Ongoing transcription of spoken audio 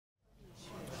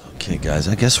Guys,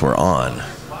 I guess we're on.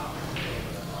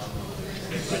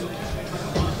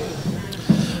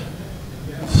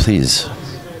 Please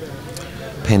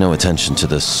pay no attention to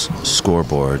this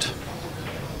scoreboard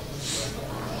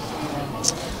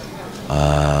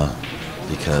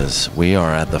because we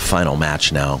are at the final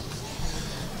match now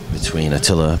between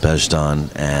Atilla Bezdan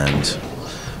and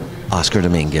Oscar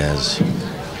Dominguez.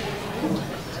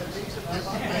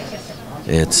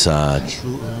 It's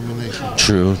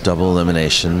true double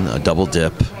elimination, a double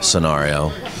dip scenario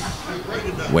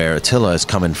where Atilla is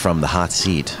coming from the hot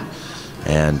seat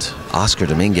and Oscar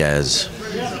Dominguez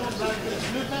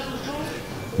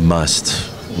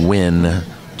must win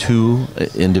 2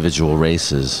 individual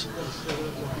races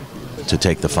to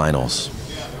take the finals.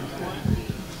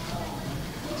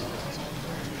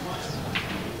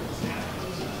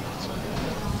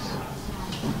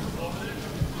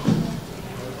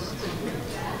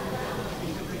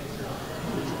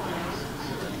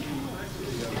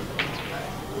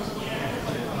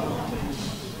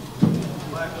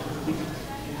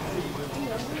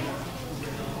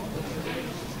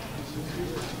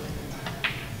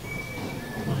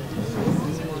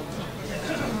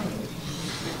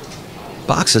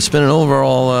 Box, it's been an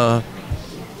overall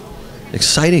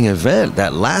exciting event.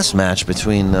 That last match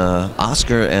between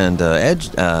Oscar and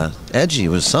Edgy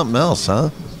was something else, huh?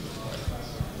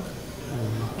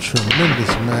 Tremendous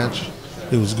match.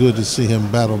 It was good to see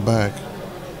him battle back.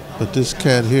 But this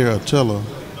cat here, Atilla,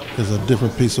 is a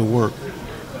different piece of work.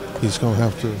 He's going to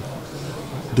have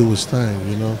to do his thing,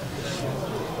 you know?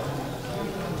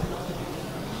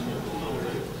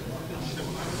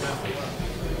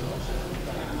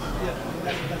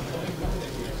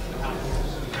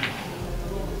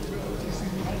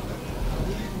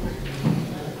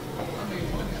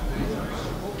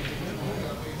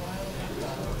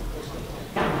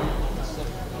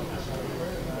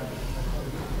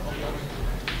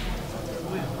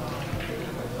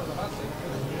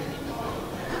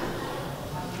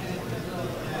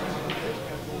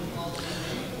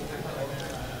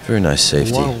 Very nice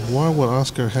safety. Why would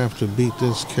Oscar have to beat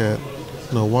this cat?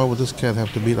 No, why would this cat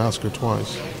have to beat Oscar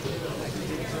twice?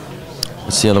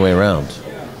 It's the other way around.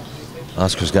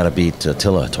 Oscar's got to beat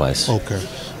Atilla twice. Okay.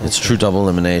 It's true double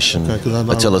elimination. Okay,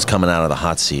 Attila's coming out of the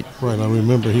hot seat. Right, I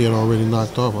remember he had already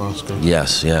knocked off Oscar.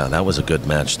 Yes, yeah, that was a good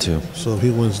match too. So if he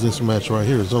wins this match right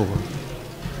here, it's over.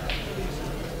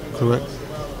 Correct?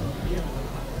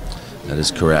 That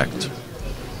is correct.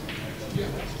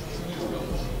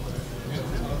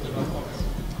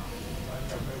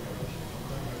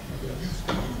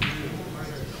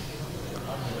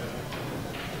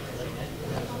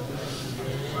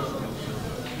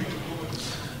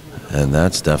 And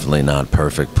that's definitely not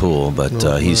perfect pool, but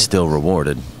no, he's still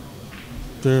rewarded.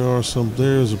 There's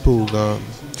a pool god.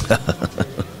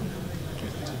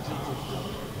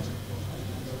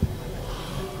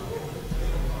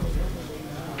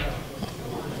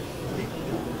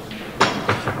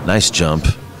 Nice jump.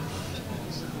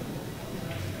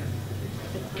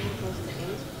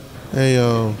 Hey,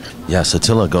 yes,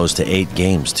 Atilla goes to 8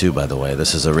 games too, by the way.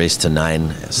 This is a race to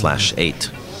 9/8.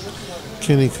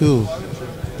 Kenny Koo.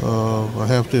 I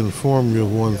have to inform you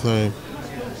of one thing.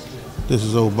 This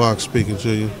is Old Box speaking to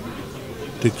you.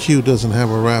 The Q doesn't have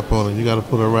a wrap on it. You got to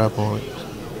put a wrap on it.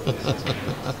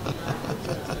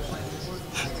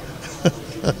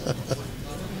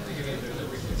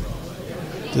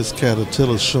 This cat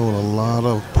Attila's showing a lot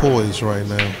of poise right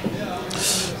now.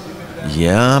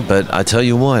 Yeah, but I tell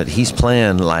you what, he's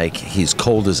playing like he's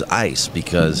cold as ice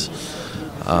because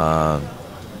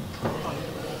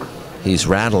he's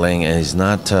rattling and he's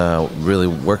not really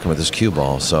working with his cue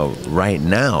ball. So right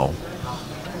now,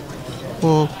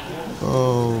 well,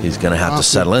 he's going to have to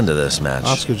settle into this match.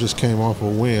 Oscar just came off a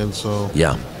win, so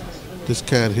yeah, this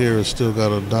cat here has still got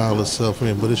to dial itself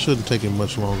in, but it shouldn't take him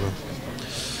much longer.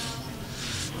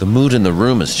 The mood in the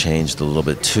room has changed a little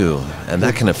bit too, and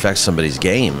that can affect somebody's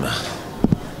game.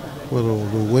 Well,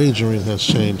 the wagering has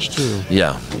changed too.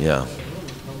 Yeah, yeah.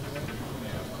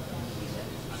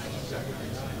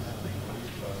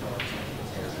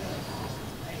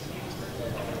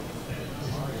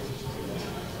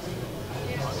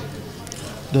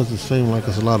 Doesn't seem like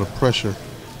there's a lot of pressure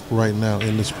right now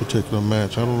in this particular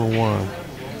match. I don't know why.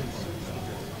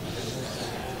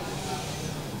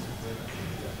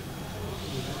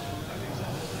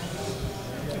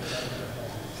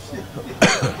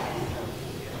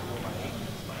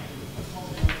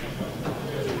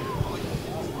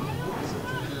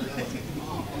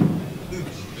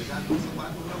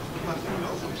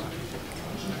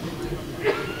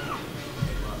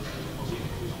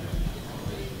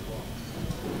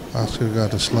 Oscar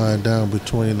got to slide down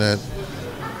between that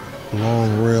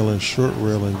long rail and short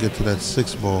rail and get to that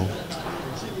 6 ball.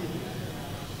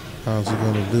 How's he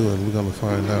going to do it? We're going to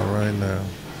find out right now.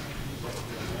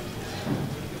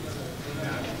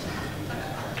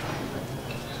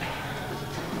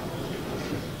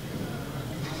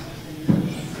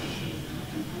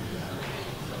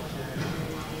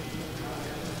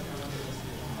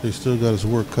 He still got his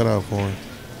work cut out for him.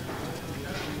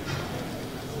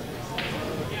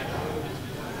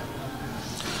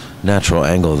 Natural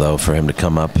angle, though, for him to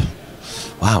come up.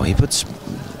 Wow, he puts...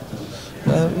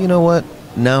 you know what?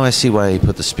 Now I see why he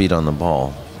put the speed on the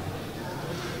ball.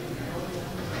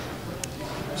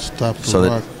 Stop the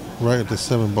rock right at the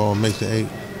 7 ball and make the 8.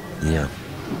 Yeah,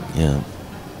 yeah.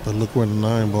 But look where the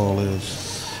 9 ball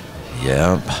is.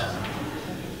 Yeah.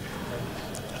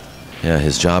 Yeah,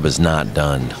 his job is not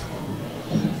done.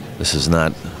 This is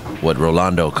not what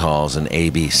Rolando calls an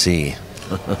ABC.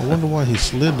 I wonder why he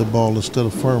slid the ball instead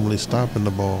of firmly stopping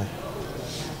the ball.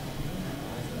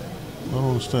 I don't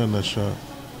understand that shot.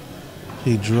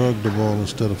 He drugged the ball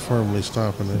instead of firmly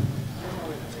stopping it.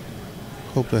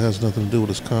 Hope that has nothing to do with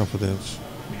his confidence.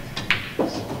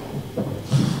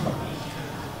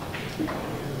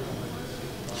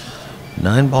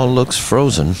 Nine ball looks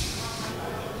frozen.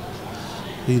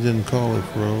 He didn't call it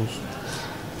froze.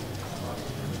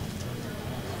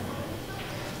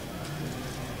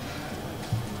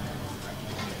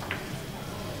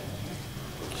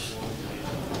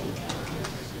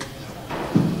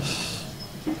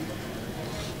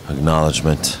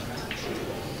 Acknowledgement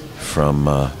from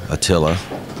Atilla.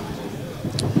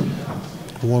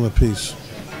 One apiece.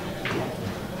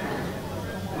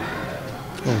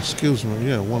 Oh, excuse me.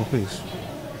 Yeah, one apiece.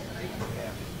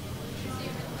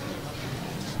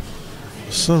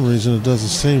 For some reason, it doesn't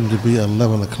seem to be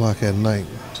 11 o'clock at night.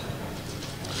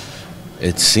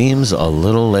 It seems a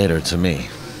little later to me.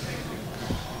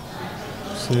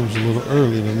 Seems a little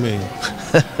early to me.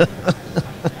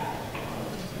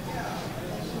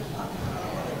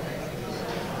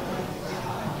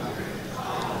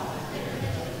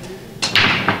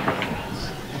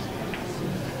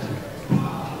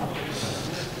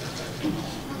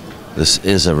 This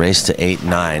is a race to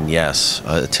 8-9, yes.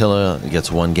 Atilla gets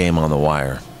one game on the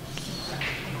wire.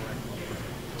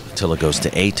 Atilla goes to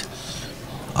 8,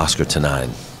 Oscar to 9.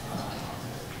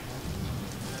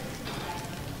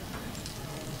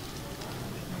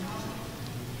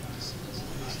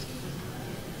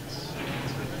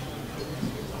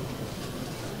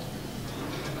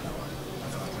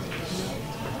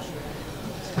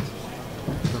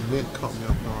 The mid caught me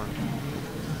off guard.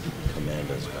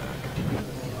 Amanda's back.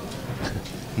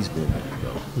 He's been there,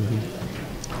 though.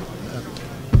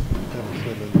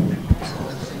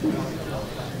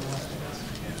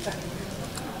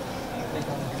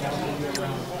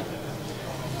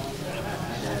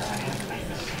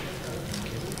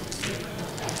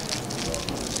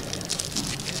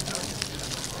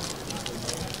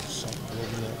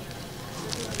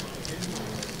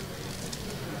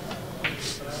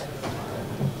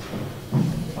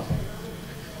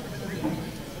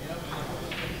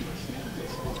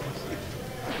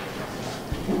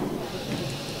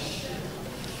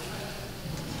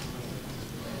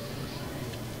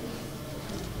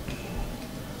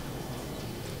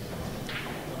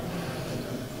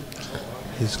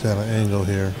 He's got an angle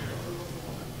here.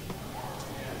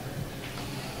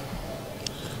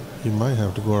 He might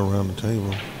have to go around the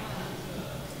table.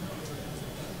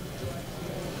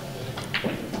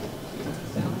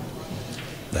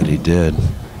 That he did.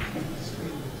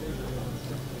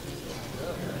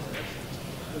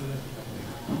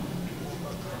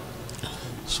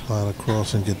 Slide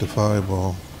across and get the 5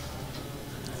 ball.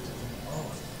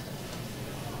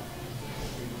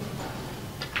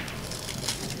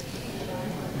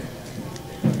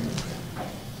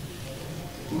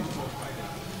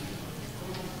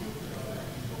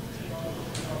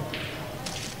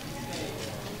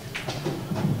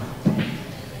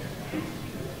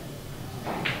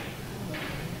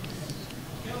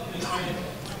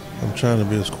 I'm trying to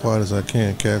be as quiet as I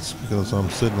can, cats, because I'm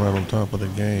sitting right on top of the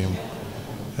game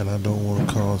and I don't want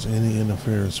to cause any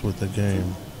interference with the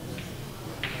game.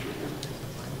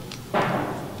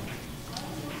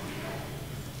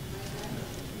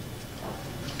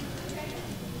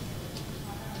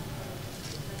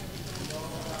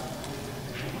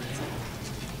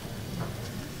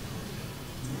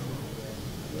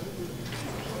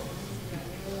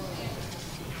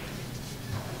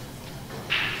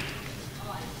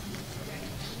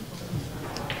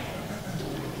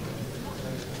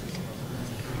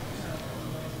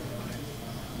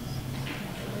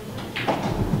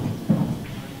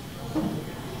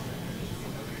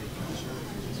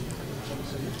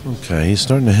 Okay, he's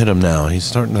starting to hit him now. He's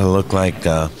starting to look like,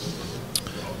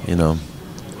 you know,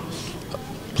 a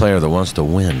player that wants to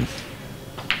win.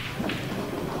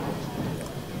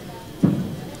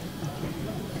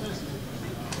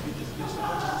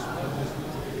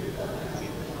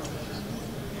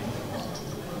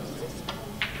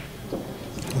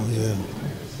 Oh, yeah.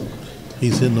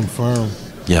 He's hitting them firm.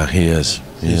 Yeah, he is.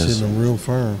 He's hitting them real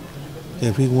firm.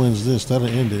 If he wins this, that'll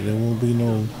end it. There won't be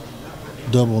no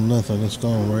double nothing. It's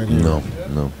gone right here. No,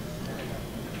 no.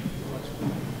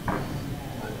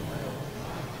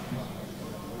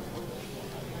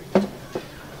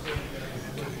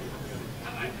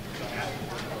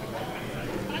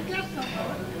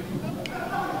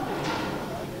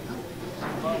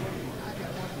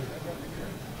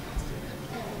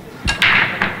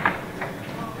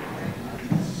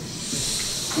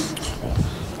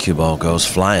 Cue ball goes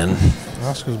flying.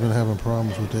 Oscar's been having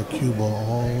problems with that cue ball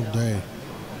all day.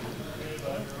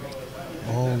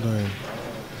 All day.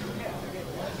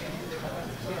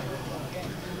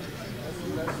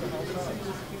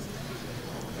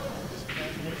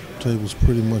 Table's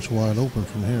pretty much wide open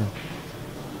from here.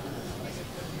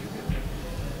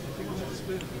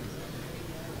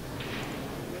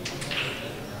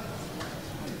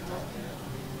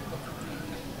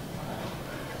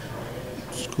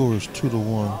 Score is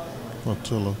 2-1 for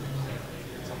Attilla.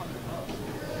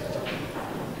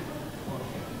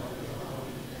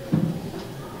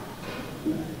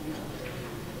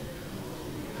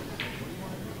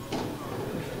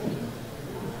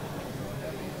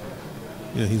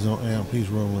 Yeah, he's on amp. He's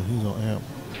rolling. He's on amp.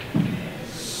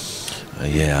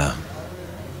 Yeah.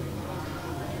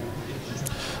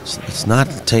 It's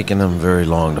not taking him very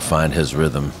long to find his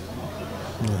rhythm.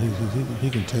 Yeah, he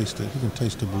can taste it. He can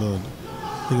taste the blood.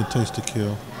 He can taste the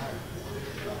kill.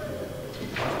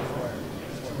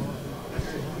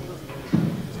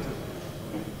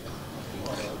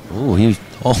 Ooh, he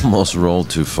almost rolled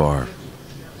too far.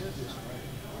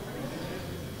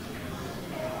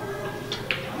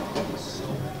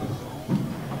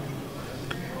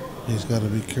 He's got to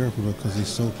be careful because he's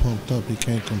so pumped up he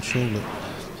can't control it.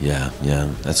 Yeah,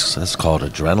 yeah. That's called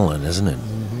adrenaline, isn't it?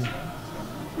 Mm-hmm.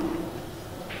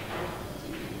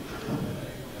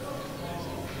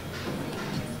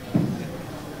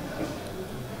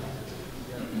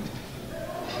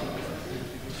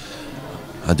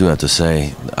 I do have to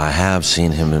say, I have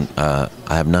seen him. I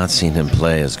have not seen him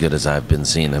play as good as I've been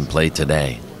seeing him play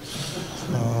today.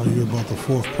 You're about the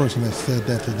fourth person that said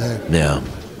that today. Yeah.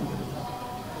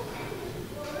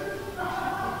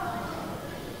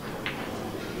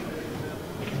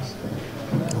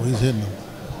 Oh, he's hitting him.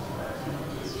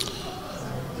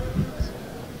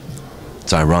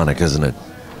 It's ironic, isn't it?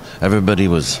 Everybody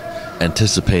was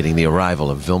anticipating the arrival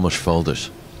of Vilmos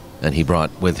Folders, and he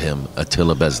brought with him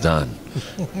Atilla Bezdan.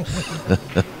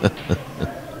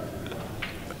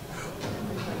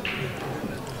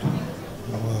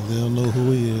 Well, they'll know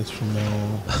who he is from now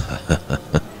on.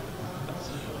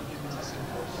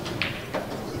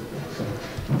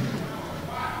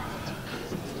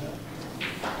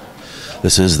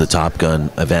 This is the Top Gun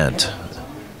event,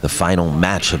 the final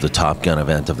match of the Top Gun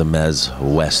event of the Mezz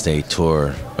West 8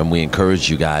 Tour. And we encourage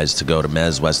you guys to go to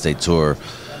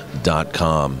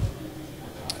mezzwest8tour.com.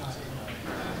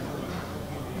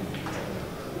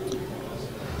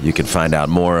 You can find out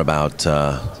more about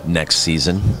next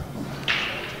season,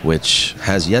 which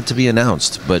has yet to be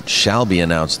announced, but shall be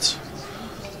announced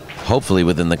hopefully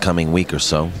within the coming week or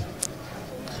so.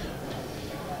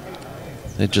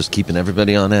 They're just keeping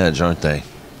everybody on edge, aren't they?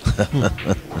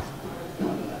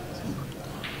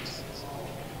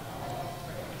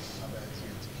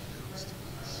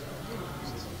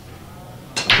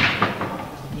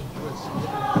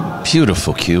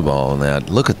 Beautiful cue ball in that.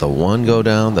 Look at the 1 go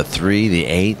down, the 3, the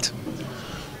 8.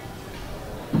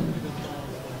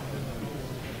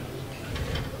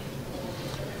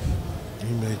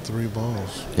 He made 3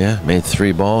 balls. Yeah, made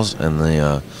 3 balls, and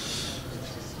the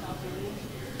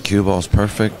cue ball's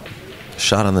perfect.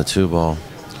 Shot on the 2 ball.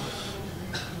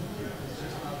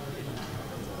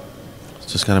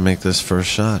 Just got to make this first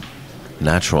shot.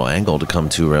 Natural angle to come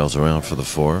 2 rails around for the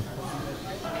 4.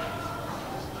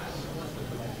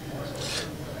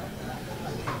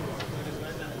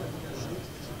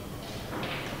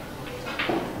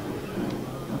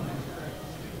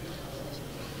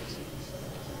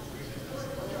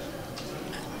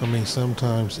 I mean,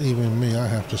 sometimes even me, I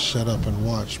have to shut up and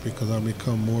watch because I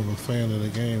become more of a fan of the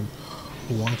game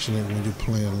watching it when you're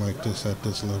playing like this at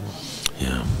this level.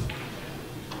 Yeah.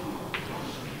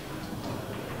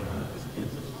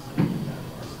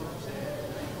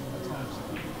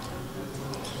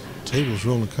 Table's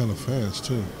rolling kind of fast,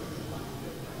 too.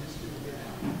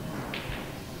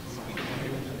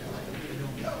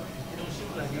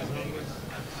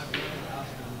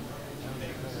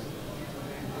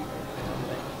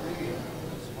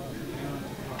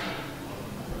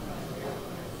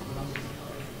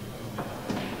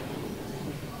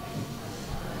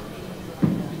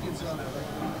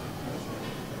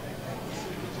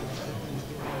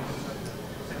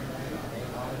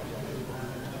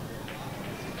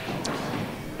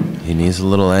 He needs a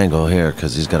little angle here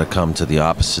because he's got to come to the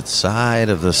opposite side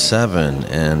of the 7,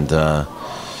 and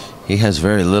he has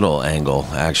very little angle,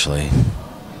 actually.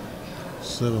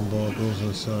 7 ball goes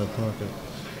inside pocket,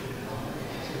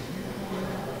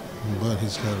 but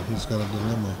he's got a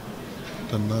dilemma.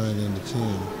 The 9 and the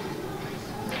 10.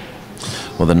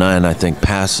 Well, the 9 I think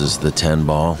passes the 10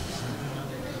 ball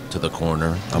to the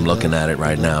corner. I'm looking at it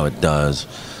right now. It does.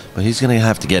 But he's going to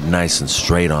have to get nice and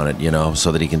straight on it, you know,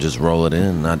 so that he can just roll it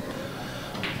in. Not.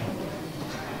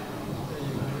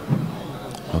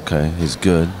 Okay, he's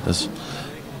good. That's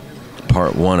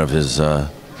part 1 of his. He'll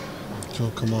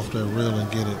come off that rail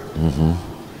and get it.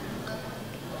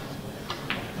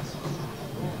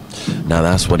 Now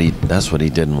that's what he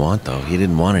didn't want, though. He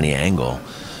didn't want any angle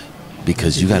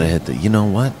because you got to hit the. You know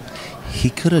what? He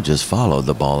could have just followed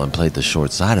the ball and played the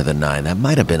short side of the 9. That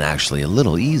might have been actually a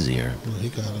little easier. Well, he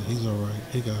got it. He's all right.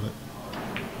 He got it.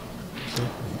 So.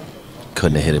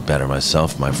 Couldn't have hit it better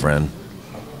myself, my friend.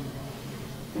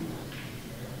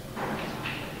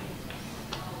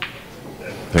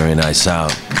 Very nice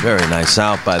out. Very nice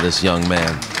out by this young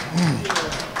man.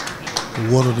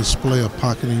 What a display of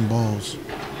pocketing balls.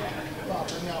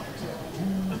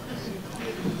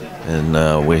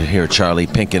 And we hear Charlie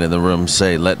Pinkett in the room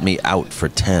say, "Let me out for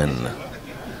 10."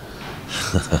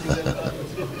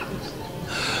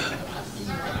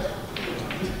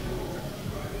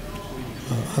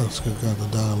 Oscar got to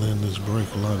dial in this break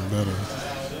a lot better.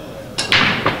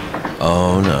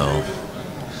 Oh, no.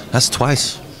 That's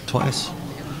twice.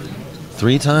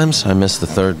 3 times? I missed the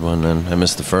 3rd one, and I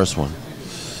missed the 1st one.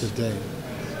 Today.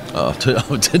 Oh,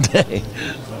 today.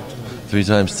 3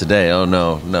 times today. Oh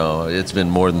no, it's been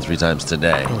more than 3 times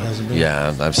today. Oh, has it been?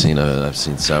 Yeah, I've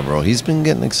seen several. He's been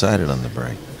getting excited on the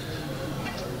break.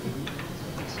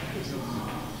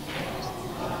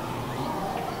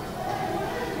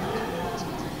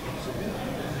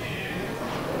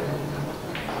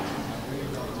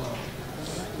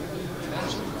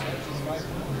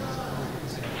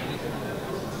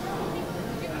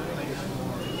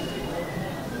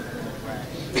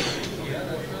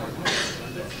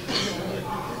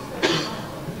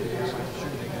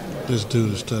 This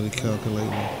dude is study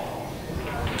calculating.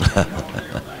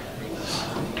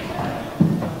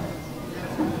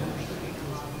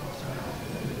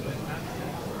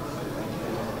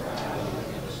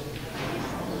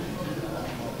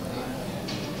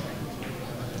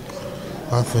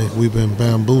 I think we've been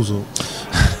bamboozled. I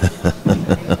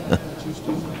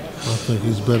think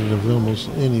he's better than Vilmos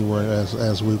anyway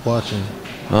as we watch him.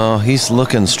 Oh, he's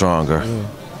looking stronger. Yeah.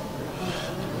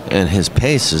 And his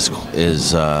pace is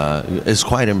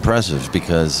quite impressive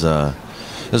because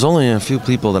there's only a few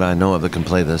people that I know of that can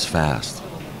play this fast.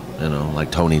 You know,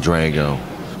 like Tony Drago,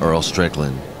 Earl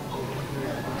Strickland.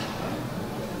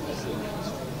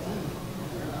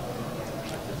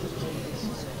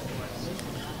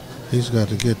 He's got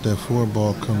to get that 4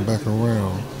 ball, come back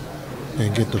around,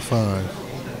 and get the 5.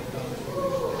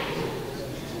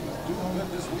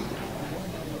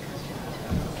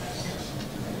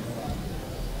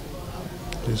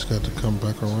 He's got to come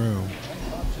back around.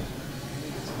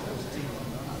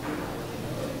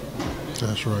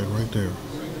 That's right there.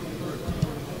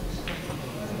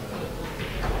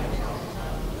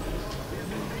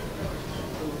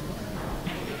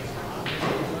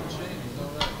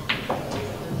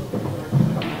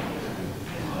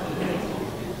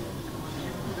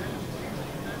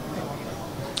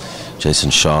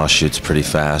 Jason Shaw shoots pretty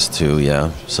fast too,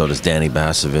 yeah. So does Danny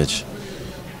Basovich.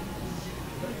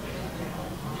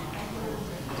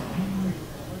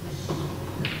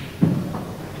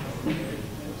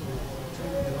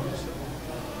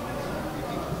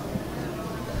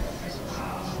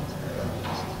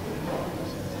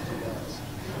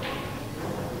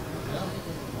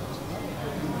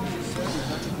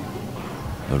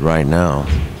 But right now,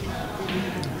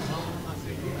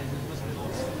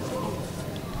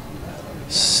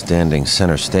 standing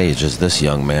center stage is this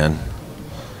young man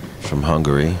from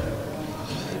Hungary.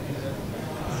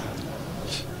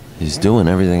 He's doing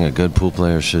everything a good pool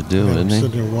player should do, Man, isn't he? I'm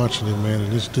sitting there watching him, man,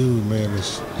 and this dude, man,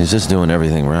 He's just doing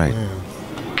everything right. Man.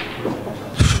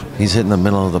 He's hitting the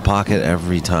middle of the pocket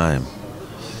every time.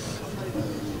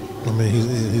 I mean,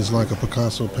 he's like a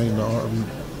Picasso painting the art,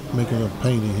 making a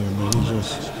painting here, man.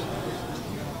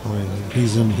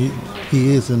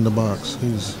 He is in the box.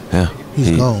 He's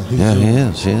gone. He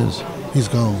is. He's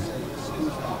gone.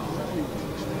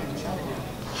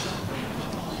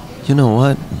 You know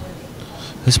what?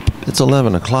 It's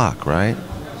 11 o'clock, right?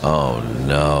 Oh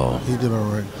no. He did all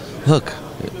right. Look,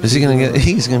 is he gonna get?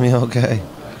 He's gonna be okay.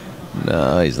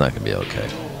 No, he's not gonna be okay.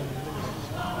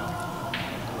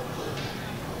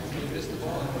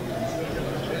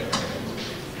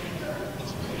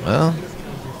 Well,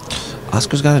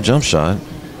 Oscar's got a jump shot.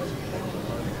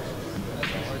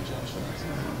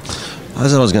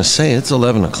 As I was going to say, it's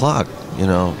 11 o'clock, you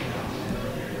know.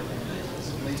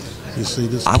 You see,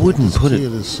 this I wouldn't put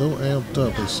kid is so amped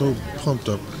up and so pumped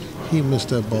up. He missed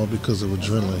that ball because of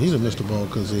adrenaline. He didn't miss the ball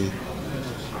because he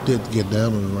didn't get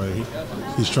down on it right.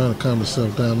 He's trying to calm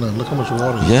himself down now. Look how much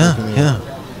water he's drinking in. Yeah.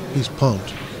 He's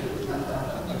pumped.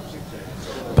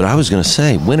 But I was going to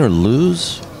say, win or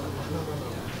lose,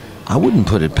 I wouldn't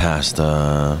put it past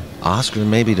Oscar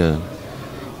maybe to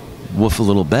woof a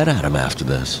little bet at him after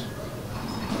this.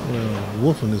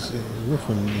 Well, woofing is what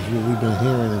we've been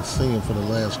hearing and seeing for the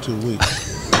last 2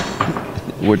 weeks.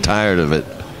 We're tired of it.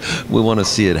 We want to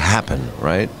see it happen,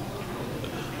 right?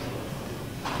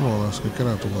 Come on, Oscar, get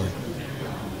out the way.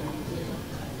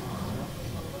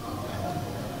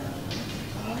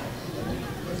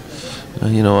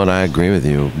 You know what? I agree with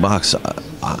you, Box.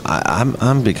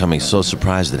 I'm becoming so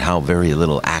surprised at how very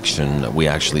little action we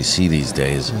actually see these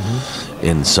days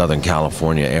in Southern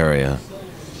California area.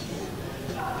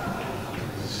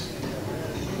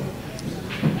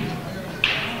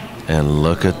 And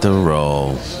look at the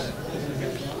roll.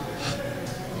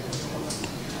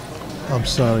 I'm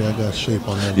sorry I got shape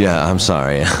on that. Yeah, I'm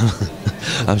sorry.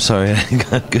 I'm sorry I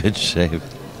got good shape.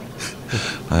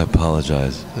 I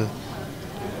apologize.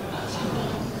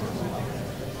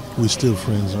 We still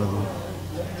friends, aren't we?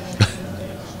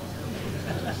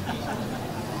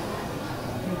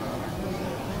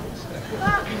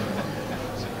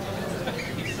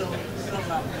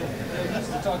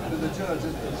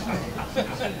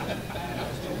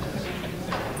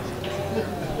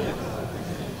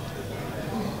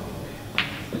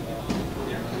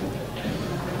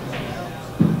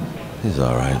 He's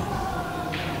all right.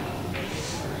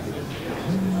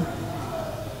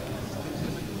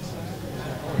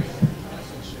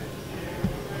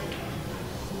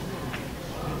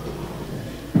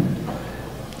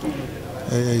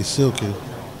 Hey, Silky,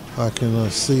 I can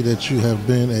see that you have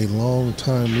been a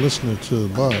long-time listener to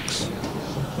the box.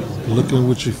 Looking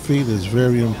with your feet is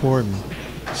very important.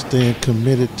 Staying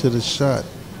committed to the shot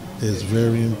is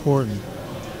very important.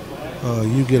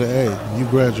 You get an A. You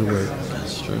graduate.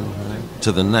 That's true. Right?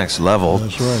 To the next level.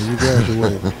 That's right. You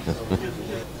graduate.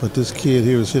 But this kid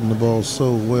here is hitting the ball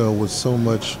so well with so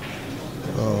much,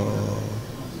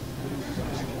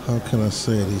 how can I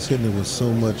say it? He's hitting it with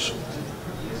so much,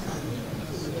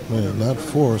 man, not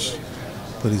force,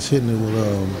 but he's hitting it with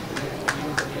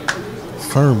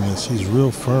firmness. He's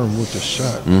real firm with the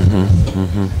shot.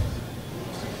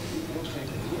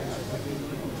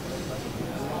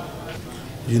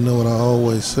 You know what I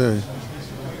always say,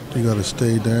 you got to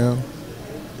stay down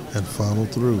and follow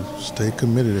through. Stay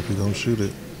committed if you're going to shoot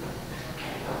it.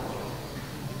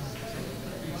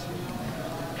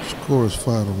 Score is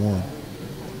 5-1.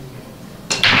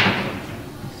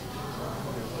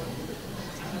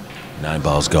 Nine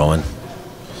balls going.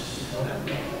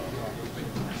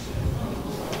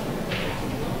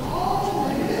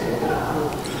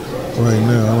 Right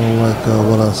now, I don't like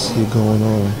what I see going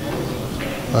on.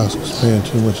 Oscar's paying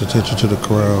too much attention to the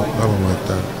crowd. I don't like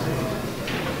that.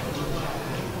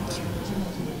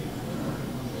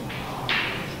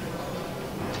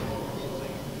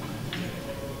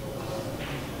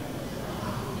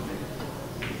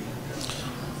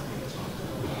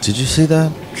 Did you see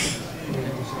that?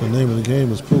 The name of the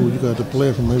game is pool. You got to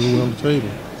play from everywhere on the table.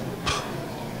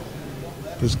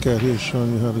 This cat here is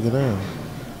showing you how to get down.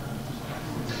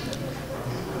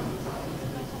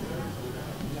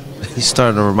 He's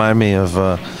starting to remind me of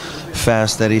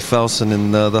Fast Eddie Felson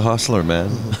in The Hustler, man.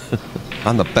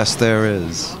 I'm the best there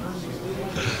is.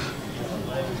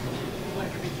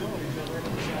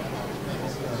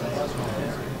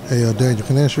 Hey, Daniel,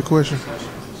 can I ask you a question?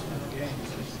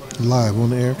 Live on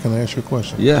the air, can I ask you a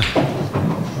question? Yeah.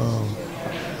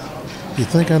 You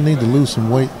think I need to lose some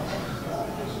weight?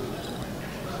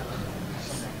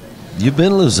 You've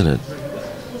been losing it.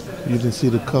 You didn't see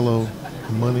the color of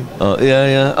money? Oh, yeah,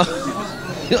 yeah.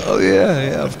 Oh,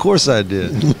 yeah, yeah. Of course I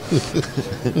did.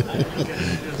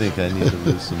 Think I need to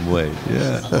lose some weight.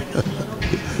 Yeah.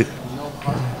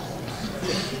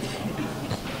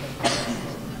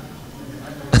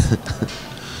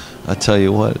 I tell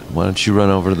you what, why don't you run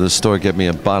over to the store, get me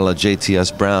a bottle of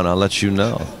JTS Brown, I'll let you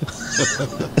know.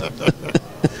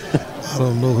 I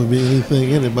don't know if there'll be anything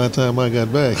in it by the time I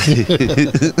got back.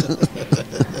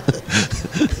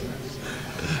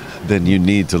 Then you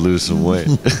need to lose some weight.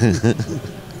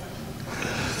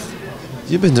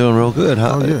 You've been doing real good,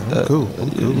 huh? Oh, yeah, I'm cool.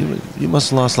 You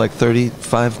must have lost like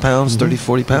 35 pounds, 30,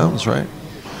 40 pounds, right?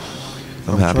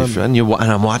 I'm happy for you.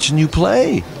 And I'm watching you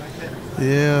play.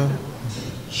 Yeah.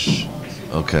 Shh.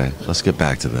 Okay, let's get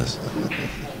back to this.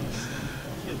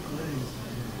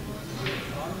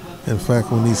 In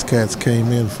fact, when these cats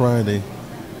came in Friday,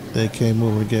 they came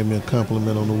over and gave me a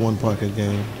compliment on the one pocket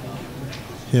game.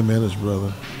 Him and his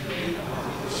brother,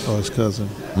 or his cousin.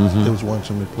 They was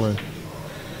watching me play.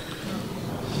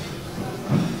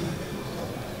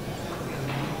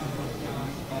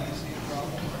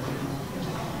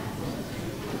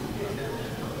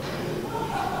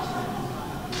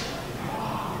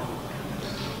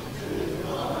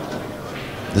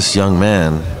 This young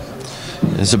man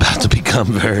is about to become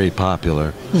very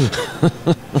popular.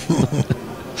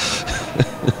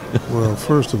 Well,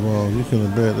 first of all, you can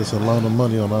bet there's a lot of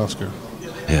money on Oscar.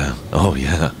 Yeah. Oh,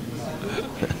 yeah.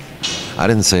 I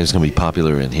didn't say it was going to be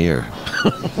popular in here.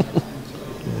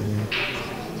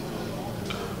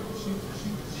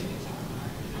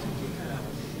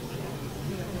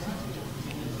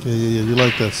 Yeah. You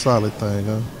like that solid thing,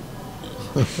 huh?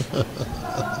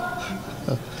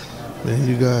 Man,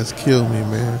 you guys kill me,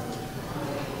 man.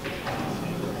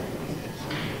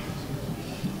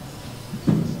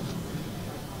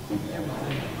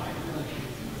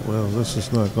 Well, this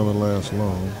is not going to last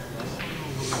long.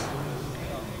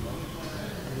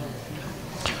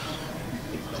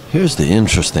 Here's the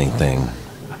interesting thing.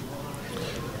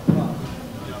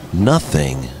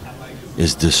 Nothing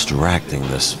is distracting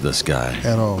this guy.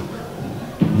 At all.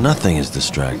 Nothing is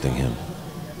distracting him.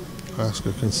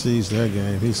 Oscar concedes that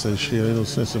game. He says, shit, ain't no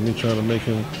sense in me trying to make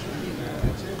him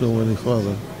go any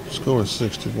further. Score is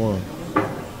 6-1.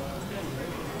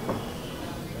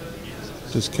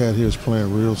 This cat here is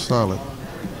playing real solid.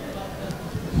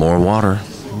 More water.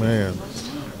 Man.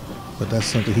 But that's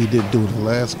something he did do in the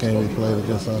last game he played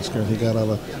against Oscar, and he got a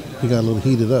little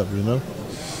heated up, you know?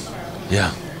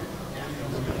 Yeah.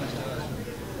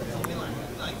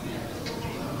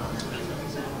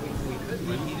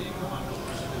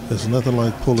 There's nothing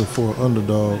like pulling for an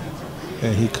underdog,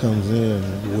 and he comes in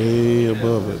way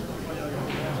above it.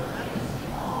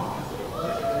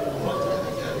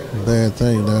 Bad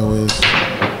thing now is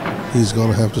he's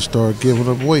going to have to start giving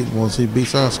up weight once he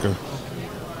beats Oscar.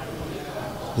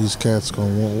 These cats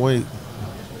going to want weight.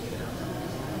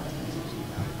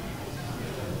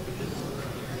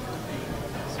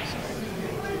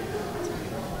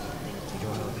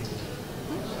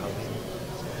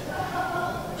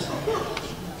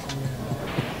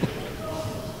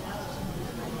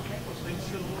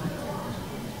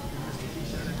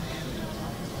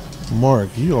 Mark,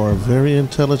 you are a very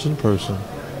intelligent person.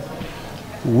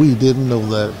 We didn't know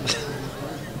that.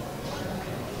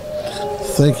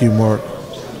 Thank you, Mark.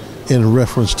 In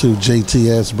reference to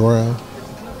JTS Brown.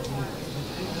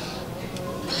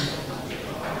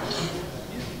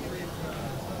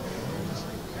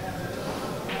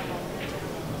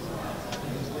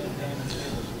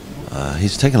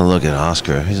 He's taking a look at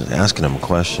Oscar. He's asking him a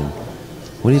question.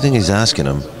 What do you think he's asking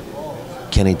him?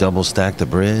 Can he double stack the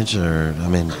bridge, or I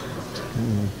mean?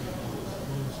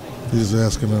 He's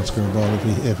asking Oscar about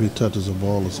if he touches a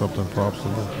ball or something,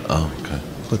 possibly. Oh, okay.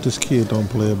 But this kid don't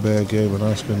play a bad game, and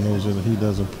Oscar knows it, and he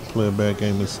doesn't play a bad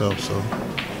game himself, so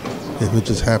if it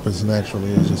just happens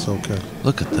naturally, it's just okay.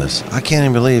 Look at this. I can't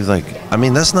even believe, I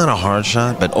mean, that's not a hard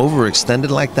shot, but overextended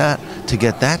like that, to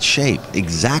get that shape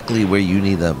exactly where you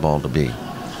need that ball to be.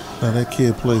 Now, that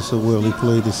kid played so well, he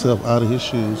played himself out of his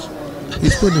shoes.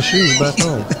 He's putting the shoes back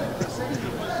on.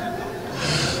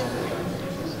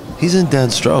 He's in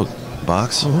dead stroke,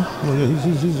 Box. Oh, yeah,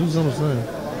 he's on the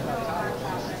thing.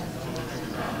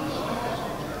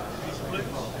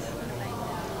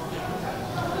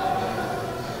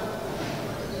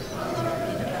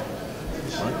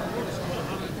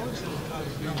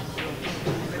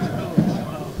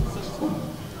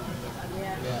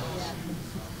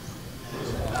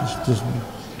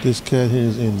 This cat here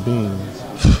is in beans.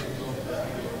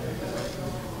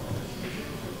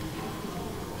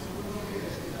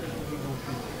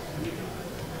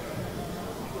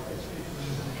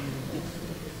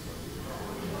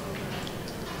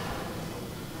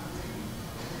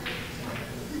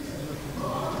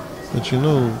 But you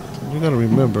know, you got to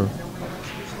remember,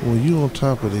 when you on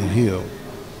top of the hill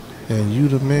and you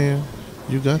the man,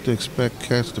 you got to expect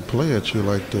cats to play at you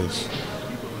like this.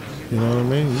 You know what I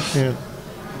mean? You can't,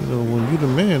 you know, when you the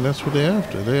man, that's what they're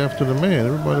after. They're after the man.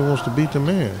 Everybody wants to beat the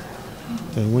man.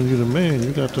 And when you're the man,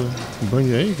 you got to bring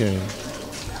your A game.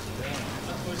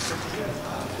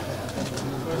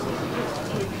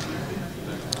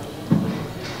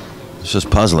 It's just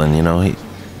puzzling, you know.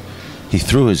 He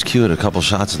threw his cue at a couple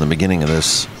shots in the beginning of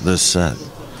this set,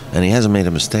 and he hasn't made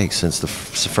a mistake since the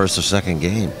first or second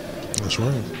game. That's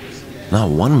right. Not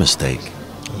one mistake.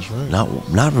 That's right.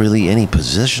 Not really any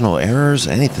positional errors,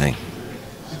 anything.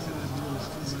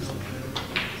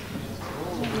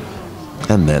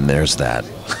 And then there's that.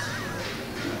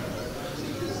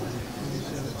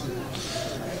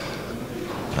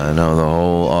 I know the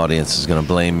whole audience is going to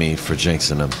blame me for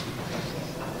jinxing him.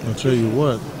 I'll tell you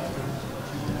what,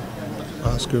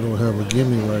 Oscar don't have a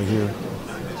gimme right here.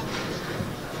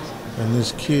 And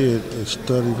this kid is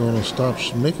studying going to stop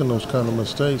making those kind of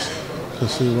mistakes.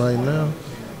 Because see, right now,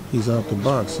 he's out the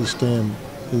box. He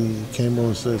came over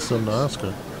and said something to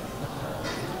Oscar.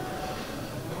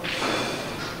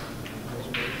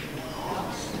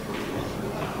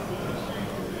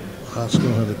 Oscar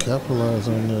had to capitalize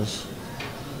on this.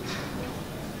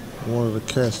 One of the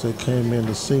cats that came in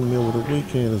to see me over the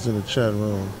weekend is in the chat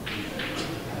room.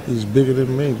 He's bigger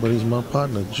than me, but he's my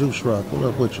partner, Juice Rock. What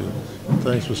up with you?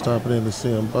 Thanks for stopping in to see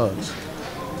him box.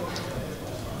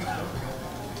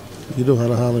 You know how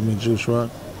to holler at me, Juice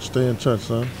Rock. Stay in touch,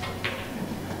 son.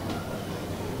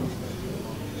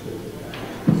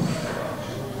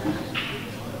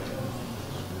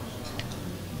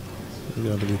 You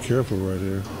got to be careful right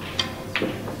here.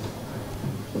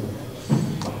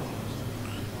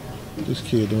 This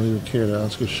kid don't even care that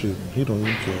Oscar's shooting. He don't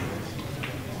even care.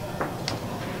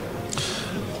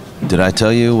 Did I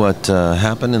tell you what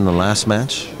happened in the last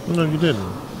match? No, you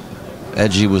didn't.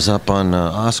 Edgy was up on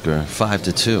Oscar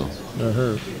 5-2. I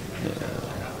heard.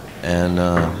 And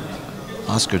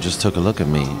Oscar just took a look at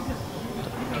me.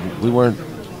 We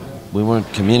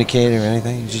weren't communicating or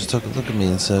anything. He just took a look at me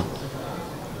and said,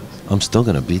 "I'm still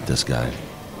gonna beat this guy."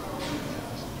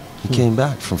 He came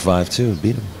back from 5-2,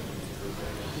 beat him.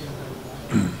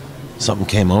 Something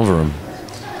came over him.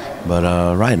 But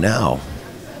right now,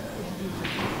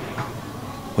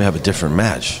 we have a different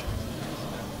match.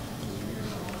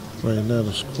 Right now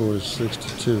the score is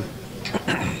 6-2.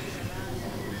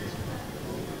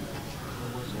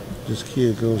 This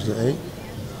kid goes to 8.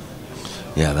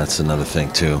 Yeah, that's another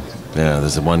thing too. Yeah,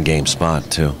 there's a 1-game spot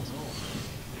too.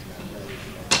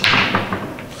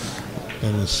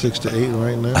 And it's 6-8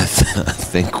 right now. I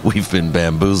think we've been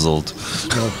bamboozled.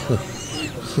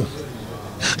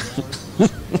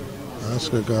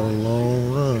 Oscar got a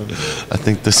long run. I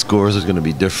think the scores are going to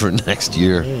be different next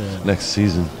year, next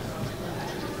season.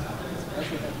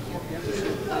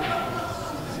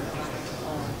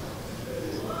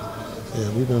 Yeah,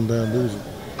 we've been bamboozled.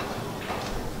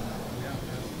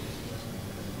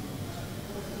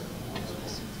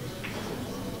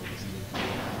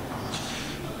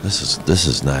 This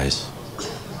is nice.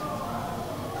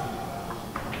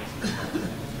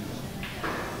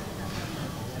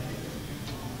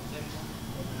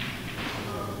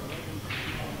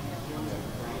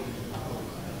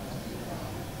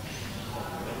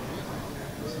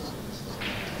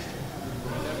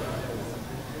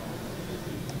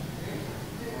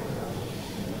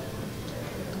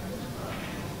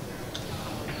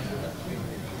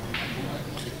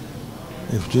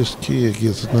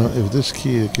 If this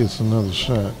kid gets another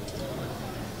shot,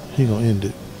 he gonna end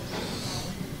it.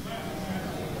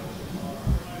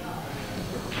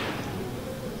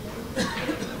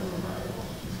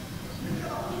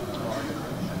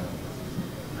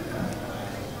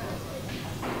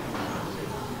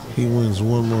 He wins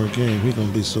one more game, he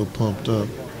gonna be so pumped up.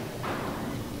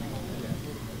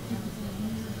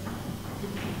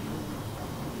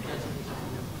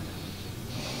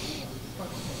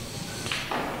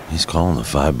 He's calling the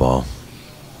 5-ball.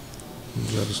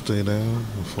 You gotta stay down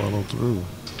and follow through.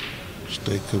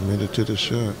 Stay committed to the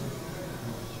shot.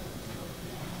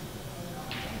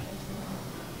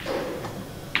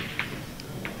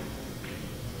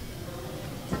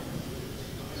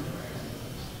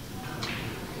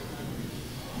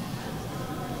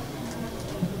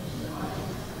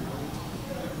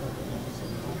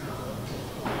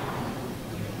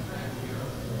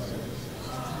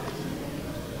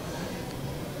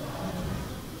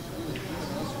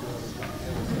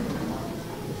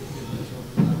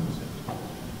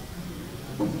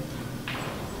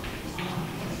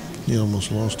 He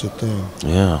almost lost it then.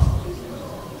 Yeah.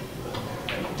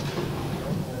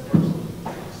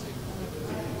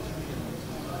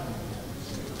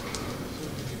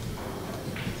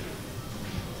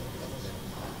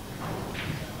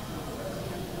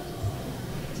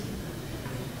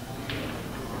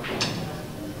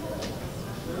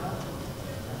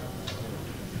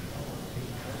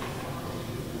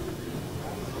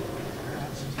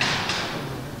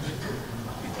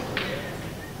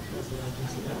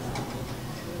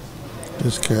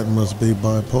 This cat must be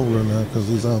bipolar now because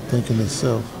he's out thinking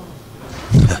himself.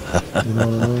 You know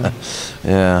what I mean?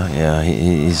 Yeah.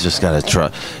 He's just got to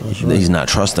trust. Right. He's not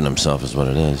trusting himself, is what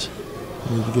it is.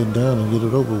 You need to get down and get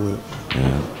it over with.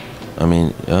 Yeah. I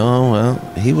mean, oh well,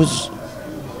 he was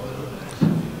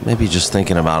maybe just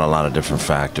thinking about a lot of different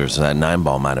factors. That 9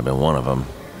 ball might have been one of them.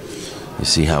 You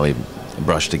see how he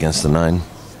brushed against the 9?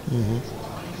 Mm-hmm.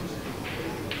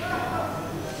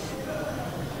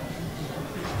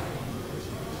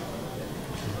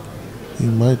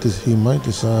 He might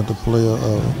decide to play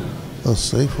a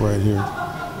safe right here.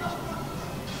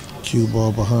 Cue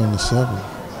ball behind the 7.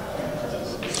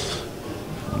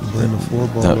 Bring the 4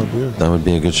 ball up here. That would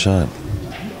be a good shot.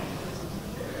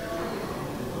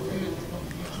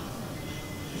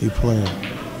 He playing.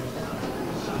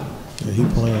 Yeah, he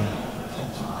playing.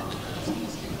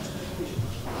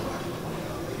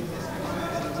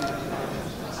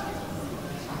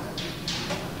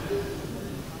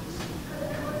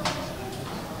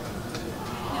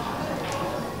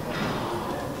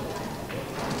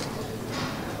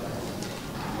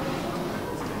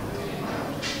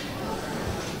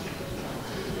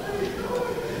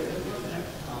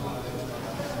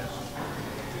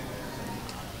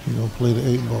 He's gonna play the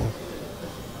 8 ball.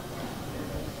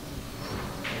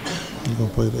 He's gonna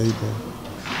play the 8 ball.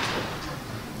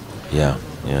 Yeah.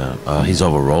 He's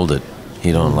overrolled it.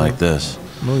 He don't like this.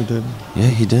 No, he didn't. Yeah,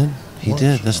 he did. He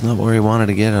did. That's not where he wanted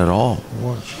to get at all.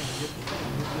 Watch.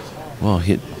 Well,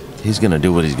 he's gonna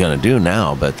do what he's gonna do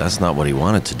now, but that's not what he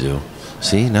wanted to do.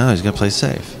 See, now he's gonna play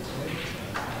safe.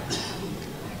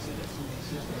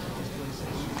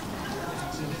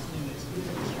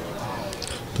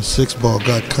 The 6 ball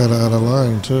got cut out of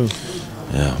line too.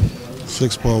 Yeah.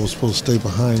 6 ball was supposed to stay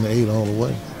behind the 8 all the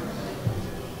way.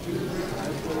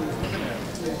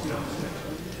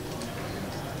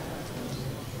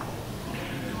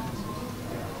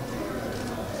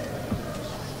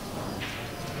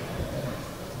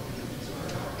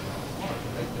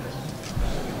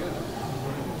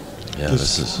 Yeah,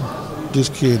 this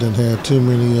kid done had too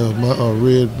many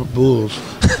Red Bulls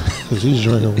because he's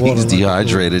drinking water. He's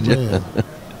dehydrated. Yeah.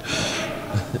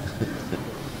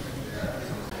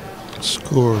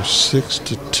 Score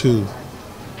 6-2.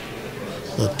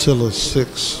 Attilla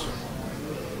 6.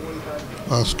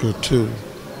 Oscar 2.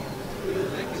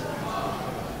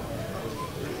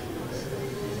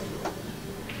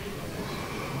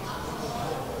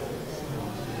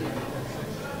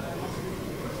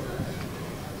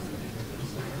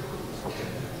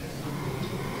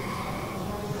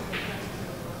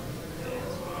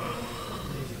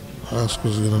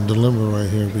 Oscar's gonna deliver right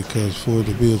here because for it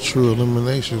to be a true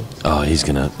elimination. Oh, he's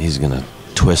gonna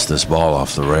twist this ball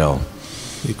off the rail.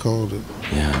 He called it.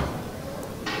 Yeah.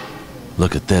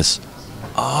 Look at this.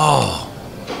 Oh,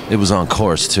 it was on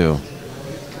course too.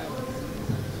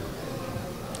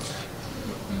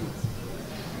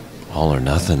 All or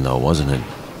nothing though, wasn't it?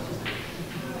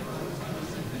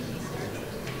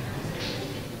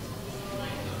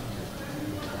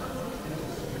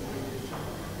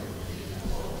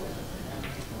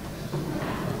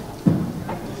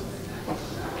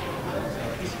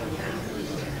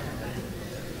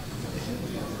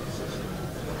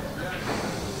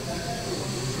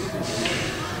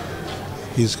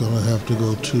 He's going to have to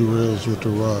go 2 rails with the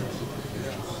rock.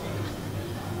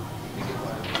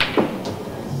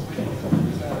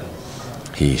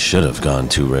 He should have gone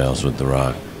 2 rails with the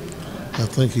rock. I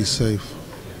think he's safe.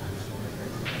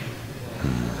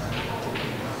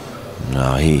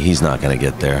 No, he's not going to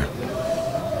get there.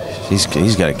 He's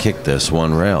got to kick this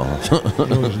 1 rail.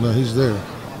 No, he's not. He's there.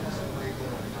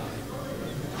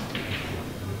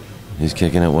 He's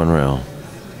kicking it 1 rail.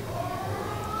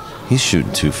 He's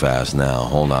shooting too fast now.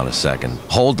 Hold on a second.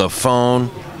 Hold the phone.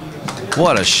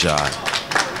 What a shot.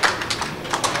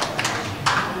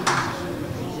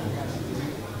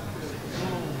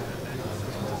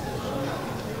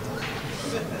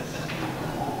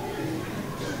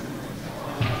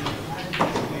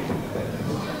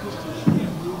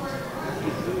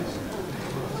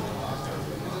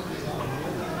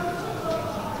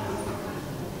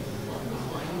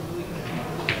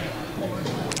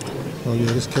 Oh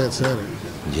yeah, this cat's at it.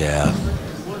 Yeah.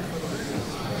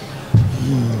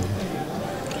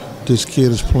 This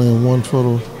kid is playing one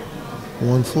for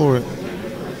it.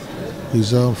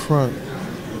 He's out front.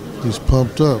 He's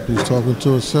pumped up. He's talking to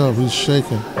himself. He's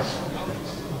shaking.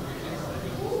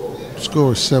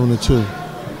 Score is 7-2.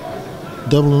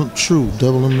 True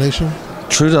double elimination.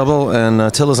 True double, and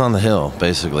Attilla's on the hill,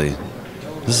 basically.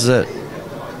 This is it.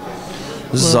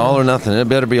 This is all or nothing. It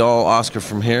better be all Oscar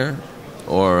from here,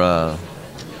 or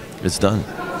it's done.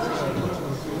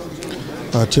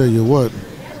 I tell you what.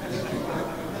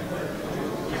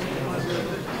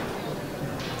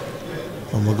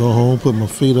 I'm going to go home, put my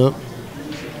feet up,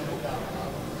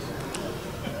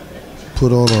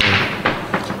 put on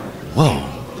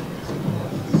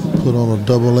a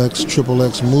double X, triple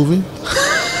X movie.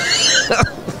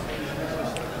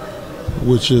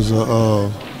 which is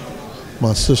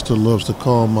my sister loves to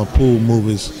call my pool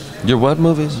movies Your what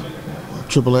movies?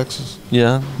 triple X's.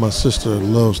 Yeah. My sister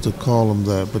loves to call them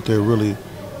that, but they're really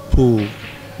pool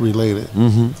related.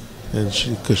 Mm-hmm.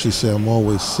 And because she said I'm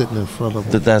always sitting in front of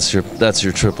them. That's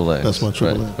your triple X. That's my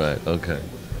triple X. Right. Okay.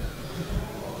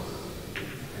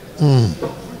 Mm.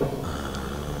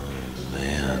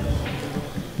 Man.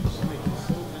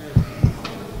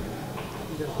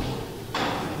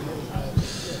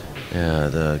 Yeah,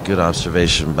 the good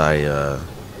observation by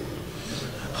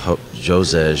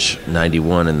Josej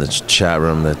 91 in the chat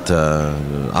room that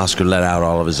Oscar let out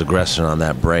all of his aggression on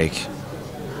that break.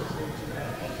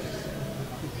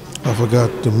 I forgot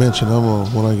to mention,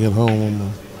 when I get home, I'm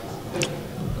gonna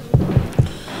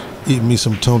eat me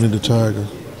some Tony the Tiger.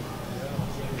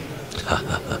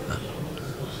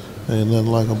 Ain't nothing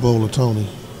like a bowl of Tony.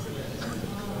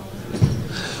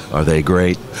 Are they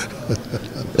great?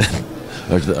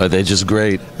 Are they just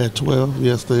great? At 12,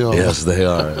 yes they are. Yes, they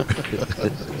are.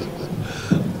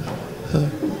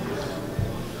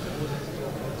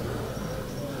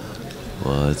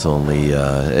 Well, it's only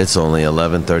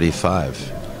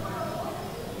 11:35.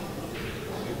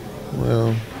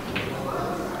 Well,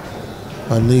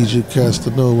 I need you cats to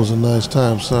know it was a nice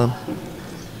time, son.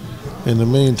 In the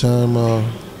meantime,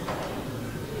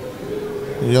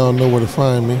 y'all know where to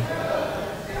find me.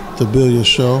 The Billiards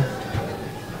Show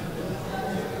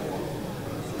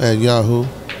at Yahoo.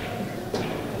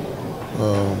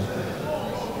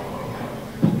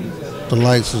 The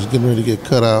lights is getting ready to get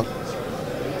cut out.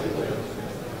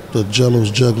 The jello's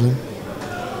juggling.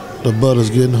 The butter's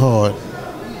getting hard.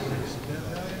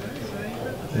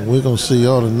 And we're going to see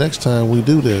y'all the next time we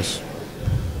do this.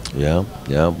 Yeah.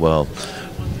 Well,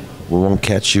 we won't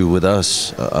catch you with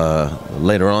us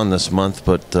later on this month,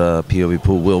 but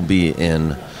POVPOOL will be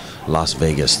in Las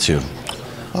Vegas too.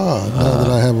 Now that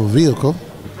I have a vehicle.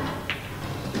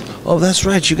 Oh, that's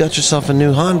right. You got yourself a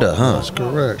new Honda, huh? That's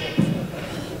correct.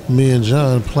 Me and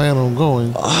John plan on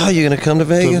going. Oh, you're going to come to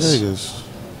Vegas? To Vegas.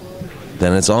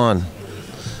 Then it's on.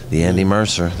 The Andy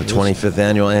Mercer, the 25th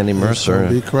annual Andy Mercer.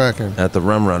 Be cracking. At the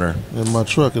Rum Runner. In my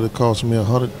truck, it'll cost me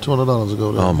 $200 to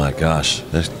go there. Oh my gosh,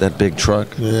 that big truck.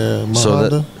 Yeah, my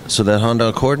Honda. So that Honda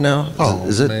Accord now? Oh,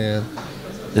 is it? Man.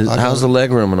 How's the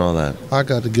leg room and all that? I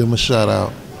got to give him a shout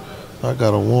out. I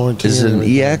got a warranty. Is it an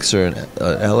EX or an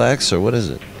LX or what is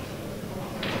it?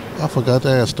 I forgot to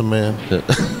ask the man.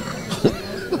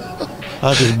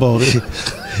 I just bought it.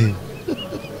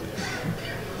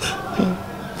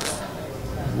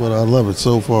 But I love it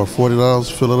so far. $40,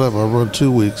 fill it up. I run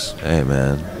 2 weeks. Hey,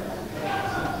 man.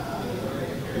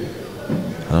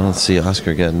 I don't see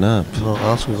Oscar getting up. No,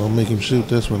 Oscar's going to make him shoot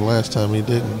this one. Last time he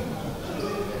didn't.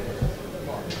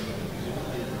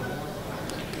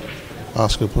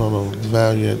 Oscar put on a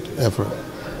valiant effort.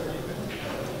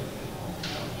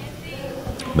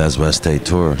 Mezz West State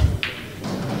Tour.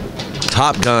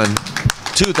 Top Gun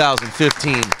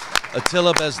 2015.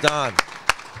 Atilla Bezdan,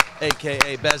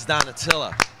 a.k.a. Bezdan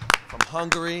Attila, from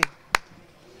Hungary,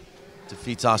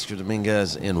 defeats Oscar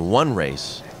Dominguez in one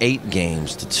race, 8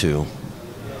 games to 2.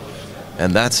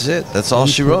 And that's it. That's all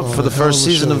she wrote for the first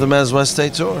season of the Mezz West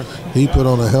State Tour. He put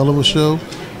on a hell of a show,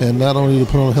 and not only did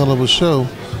he put on a hell of a show,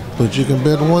 but you can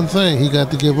bet one thing, he got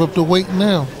to give up the weight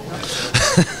now.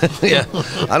 Yeah,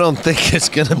 I don't think it's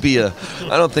going to be I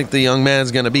don't think the young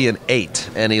man's going to be an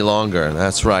 8 any longer.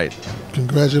 That's right.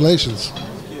 Congratulations.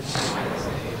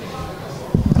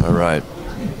 All right.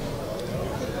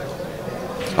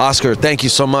 Oscar, thank you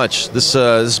so much. This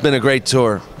has been a great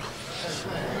tour.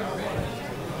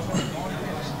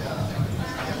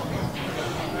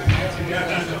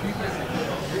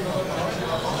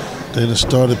 They just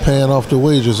started paying off the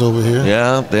wages over here.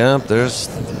 Yeah, there's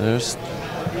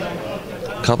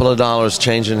a couple of dollars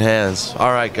changing hands.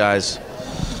 All right, guys.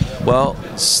 Well,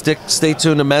 stay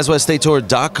tuned to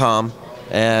MezzWestStateTour.com,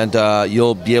 and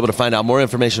you'll be able to find out more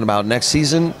information about next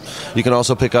season. You can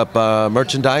also pick up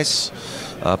merchandise,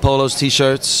 polos,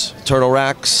 t-shirts, turtle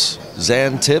racks,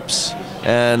 Zan tips,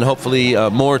 and hopefully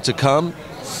more to come.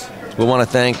 We want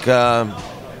to thank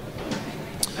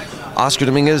Oscar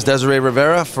Dominguez, Desiree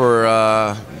Rivera for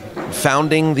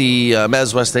founding the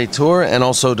Mezz West State Tour, and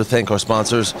also to thank our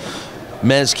sponsors,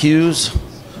 Mezz Q's,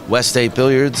 West State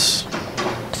Billiards.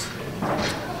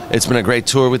 It's been a great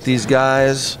tour with these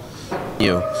guys.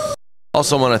 You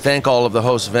also want to thank all of the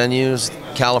host venues,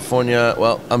 California,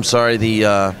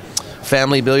 the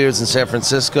Family Billiards in San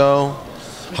Francisco,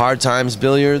 Hard Times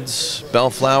Billiards,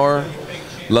 Bellflower,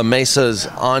 La Mesa's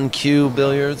On Cue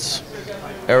Billiards,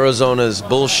 Arizona's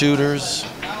Bull Shooters.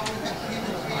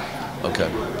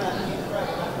 Okay.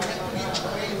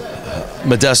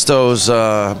 Modesto's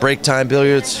Break Time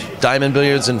Billiards, Diamond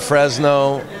Billiards in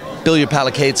Fresno, Billiard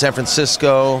Palisade San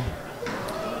Francisco,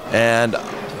 and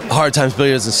Hard Times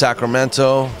Billiards in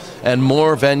Sacramento, and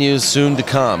more venues soon to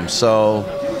come. So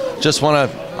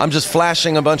I'm just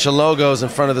flashing a bunch of logos in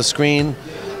front of the screen.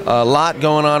 A lot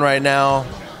going on right now.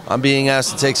 I'm being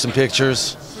asked to take some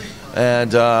pictures,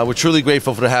 and we're truly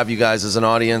grateful to have you guys as an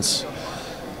audience.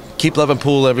 Keep loving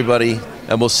pool, everybody,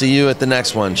 and we'll see you at the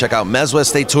next one. Check out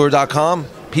MezzWestStateTour.com,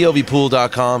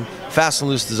 POVPOOL.com,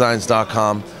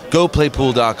 FastAndLooseDesigns.com,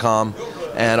 GoPlayPool.com,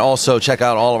 and also check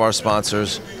out all of our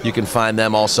sponsors. You can find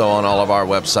them also on all of our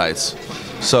websites.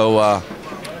 So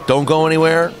don't go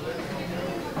anywhere.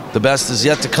 The best is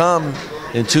yet to come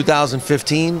in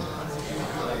 2015.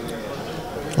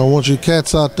 I want you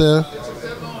cats out there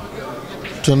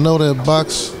to know that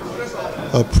Box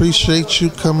appreciates you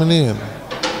coming in.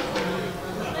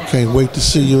 Can't wait to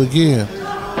see you again.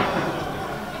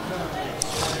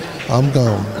 I'm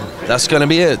gone. That's going to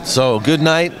be it. So good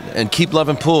night and keep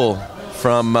loving pool.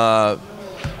 From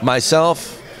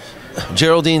myself,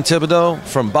 Geraldine Thibodeau,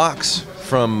 from Box,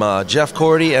 from Jeff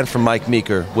Cordy, and from Mike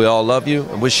Meeker. We all love you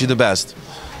and wish you the best.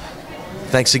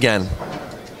 Thanks again.